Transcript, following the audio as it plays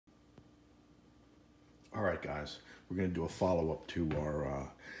All right, guys, we're gonna do a follow-up to our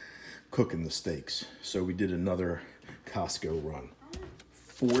cooking the steaks. So we did another Costco run.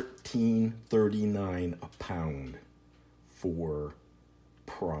 $14.39 a pound for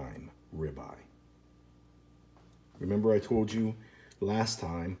prime ribeye. Remember I told you last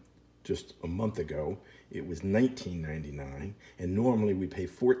time, just a month ago, it was $19.99, and normally we pay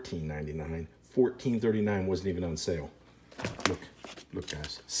 $14.99. $14.39 wasn't even on sale. Look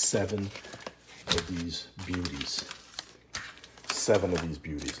guys, 7 of these beauties. 7 of these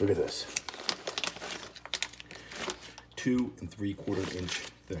beauties. Look at this. 2 3/4 inch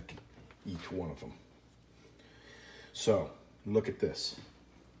thick, each one of them. So look at this.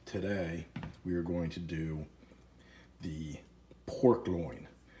 Today we are going to do the pork loin.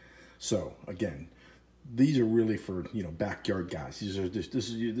 So again, these are really for, you know, backyard guys. This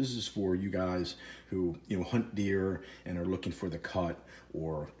is for you guys who, you know, hunt deer and are looking for the cut,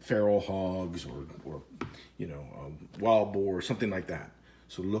 or feral hogs, or you know, wild boar, or something like that.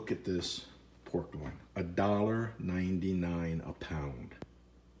 So look at this pork loin, $1.99 a pound.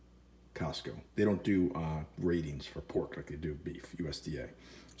 Costco. They don't do ratings for pork like they do beef, USDA.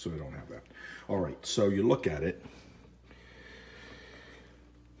 So they don't have that. All right, so you look at it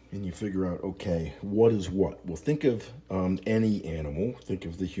and you figure out, okay, what is what? Well, think of any animal. Think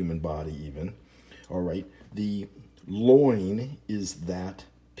of the human body even. All right, the loin is that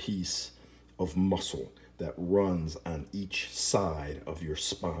piece of muscle that runs on each side of your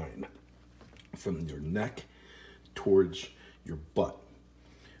spine, from your neck towards your butt.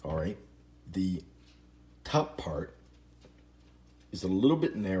 All right, the top part is a little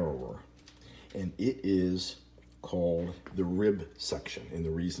bit narrower, and it is called the rib section. And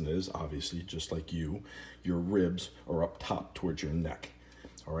the reason is, obviously, just like you, your ribs are up top towards your neck.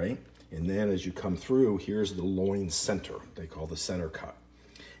 All right, and then as you come through, here's the loin center. They call the center cut.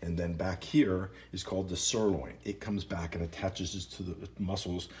 And then back here is called the sirloin. It comes back and attaches to the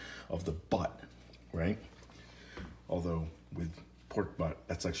muscles of the butt, right? Although with pork butt,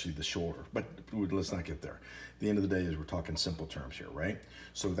 that's actually the shoulder, but let's not get there. The end of the day is we're talking simple terms here, right?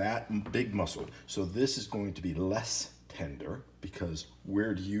 So that big muscle, so this is going to be less tender, because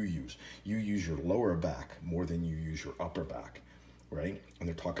where do you use? You use your lower back more than you use your upper back, right? And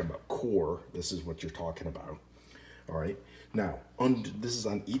they're talking about core. This is what you're talking about. All right, now this is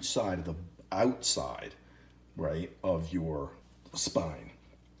on each side of the outside, right, of your spine.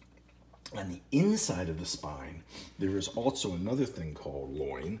 On the inside of the spine, there is also another thing called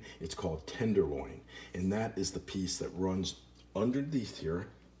loin. It's called tenderloin, and that is the piece that runs underneath here,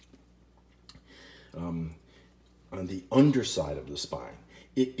 on the underside of the spine.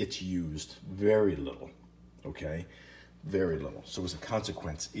 It gets used very little, okay? Very little. So as a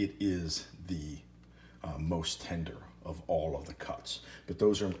consequence, it is the most tender of all of the cuts. But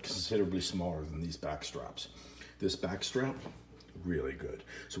those are considerably smaller than these back straps. This back strap, really good.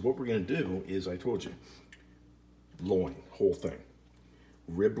 So what we're going to do is, I told you, loin, whole thing.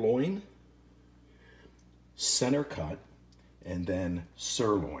 Rib loin, center cut, and then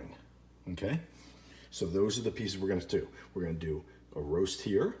sirloin, okay? So those are the pieces we're going to do. We're going to do a roast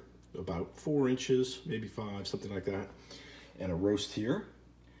here, about 4 inches, maybe 5, something like that. And a roast here,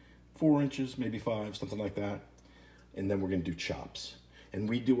 4 inches, maybe 5, something like that. And then we're going to do chops. And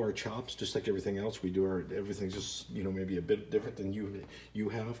we do our chops just like everything else. We do everything just, you know, maybe a bit different than you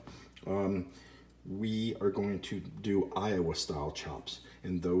have. We are going to do Iowa style chops,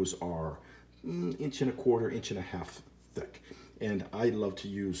 and those are 1.25 inches, 1.5 inches thick. And I love to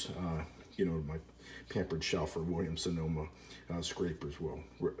use, you know, my Pampered Chef or Williams-Sonoma scrapers,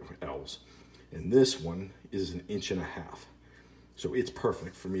 L's. And this one is 1.5 inches. So it's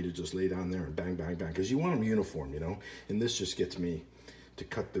perfect for me to just lay down there and bang, bang, bang, because you want them uniform, you know. And this just gets me to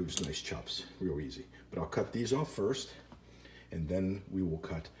cut those nice chops real easy. But I'll cut these off first, and then we will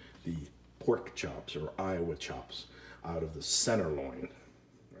cut the pork chops, or Iowa chops, out of the center loin.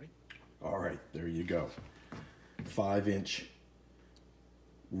 Right? All right, there you go. 5-inch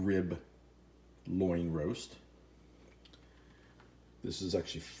rib loin roast. This is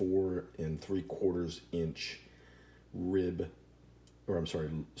actually 4 3/4 inch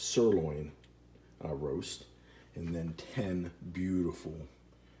sirloin roast. And then 10 beautiful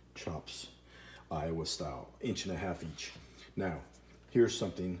chops, Iowa style, 1.5 inches each. Now, here's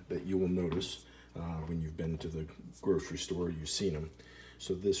something that you will notice when you've been to the grocery store, you've seen them.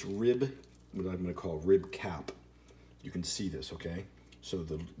 So this rib, what I'm gonna call rib cap, you can see this, okay? So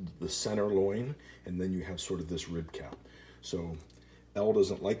the center loin, and then you have sort of this rib cap. So Elle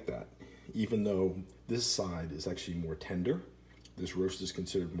doesn't like that. Even though this side is actually more tender, this roast is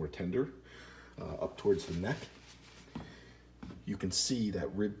considered more tender, up towards the neck. You can see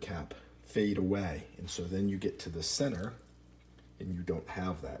that rib cap fade away. And so then you get to the center and you don't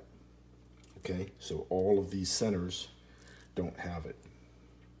have that. Okay, so all of these centers don't have it.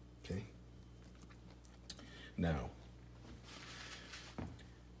 Okay, now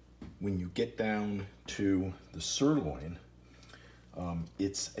when you get down to the sirloin,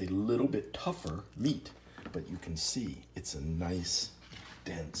 it's a little bit tougher meat, but you can see it's a nice,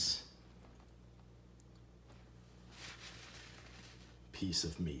 dense piece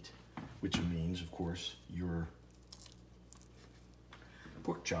of meat, which means, of course, your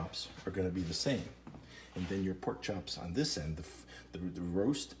pork chops are going to be the same. And then your pork chops on this end, the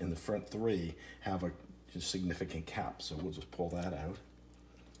roast and the front three have a significant cap. So we'll just pull that out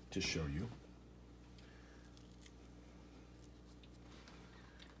to show you.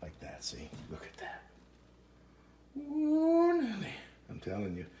 Like that, see? Look at that. Ooh, Nelly. I'm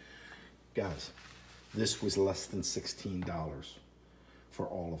telling you. Guys, this was less than $16 for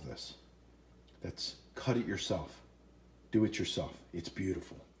all of this. That's, cut it yourself. Do it yourself. It's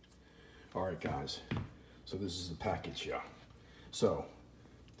beautiful. All right, guys. So this is the package, yeah. So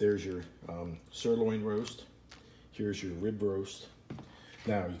there's your sirloin roast. Here's your rib roast.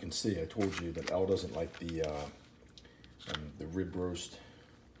 Now you can see I told you that Elle doesn't like the rib roast,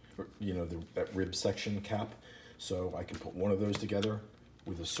 or, you know, that rib section cap. So I can put one of those together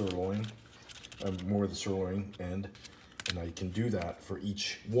with a sirloin, more of the sirloin end. And I can do that for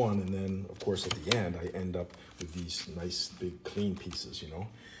each one, and then of course at the end I end up with these nice big clean pieces, you know.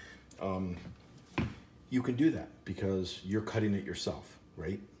 You can do that because you're cutting it yourself,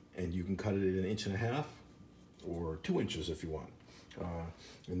 right? And you can cut it at 1.5 inches or 2 inches if you want.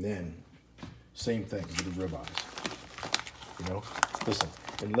 And then same thing with the ribeyes. You know, listen,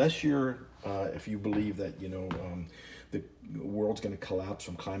 unless you're, if you believe that, you know, the world's going to collapse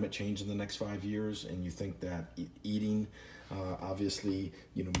from climate change in the next 5 years, and you think that eating, obviously,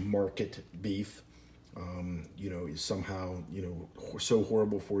 you know, market beef, you know, is somehow, you know, so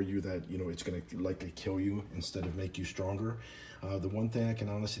horrible for you that, you know, it's going to likely kill you instead of make you stronger. The one thing I can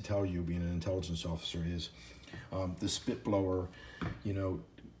honestly tell you, being an intelligence officer, is the spit blower, you know,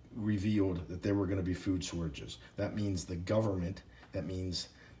 revealed that there were going to be food shortages. That means the government, that means,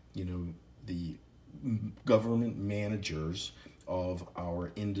 you know, the government managers of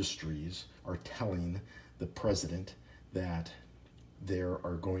our industries are telling the president that there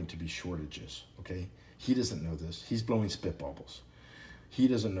are going to be shortages, okay? He doesn't know this. He's blowing spit bubbles. He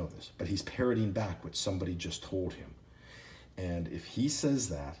doesn't know this, but he's parroting back what somebody just told him. And if he says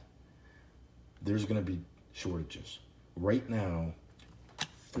that, there's going to be shortages. Right now,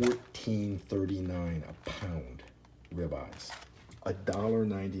 $14.39 a pound ribeyes,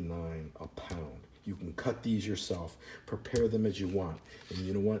 $1.99 a pound. You can cut these yourself, prepare them as you want. And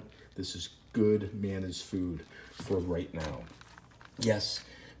you know what? This is good managed food for right now. Yes,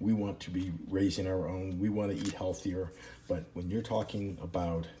 we want to be raising our own. We want to eat healthier. But when you're talking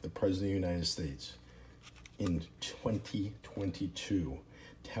about the President of the United States in 2022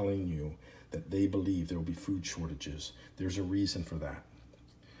 telling you that they believe there will be food shortages, there's a reason for that.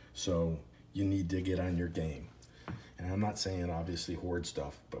 So you need to get on your game. And I'm not saying obviously hoard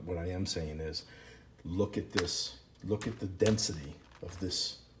stuff, but what I am saying is look at this, look at the density of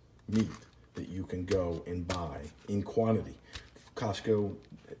this meat that you can go and buy in quantity. COSTCO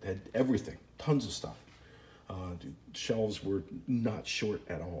had everything, tons of stuff. Shelves were not short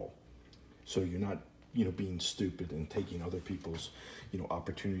at all. So you're not, you know, being stupid and taking other people's, you know,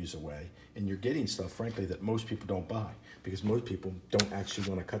 opportunities away. And you're getting stuff, frankly, that most people don't buy because most people don't actually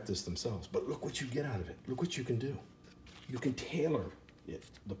want to cut this themselves. But look what you get out of it. Look what you can do. You can tailor it,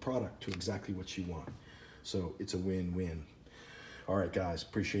 the product, to exactly what you want. So it's a win-win. All right, guys,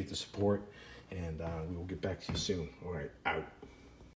 appreciate the support, and we will get back to you soon. All right, out.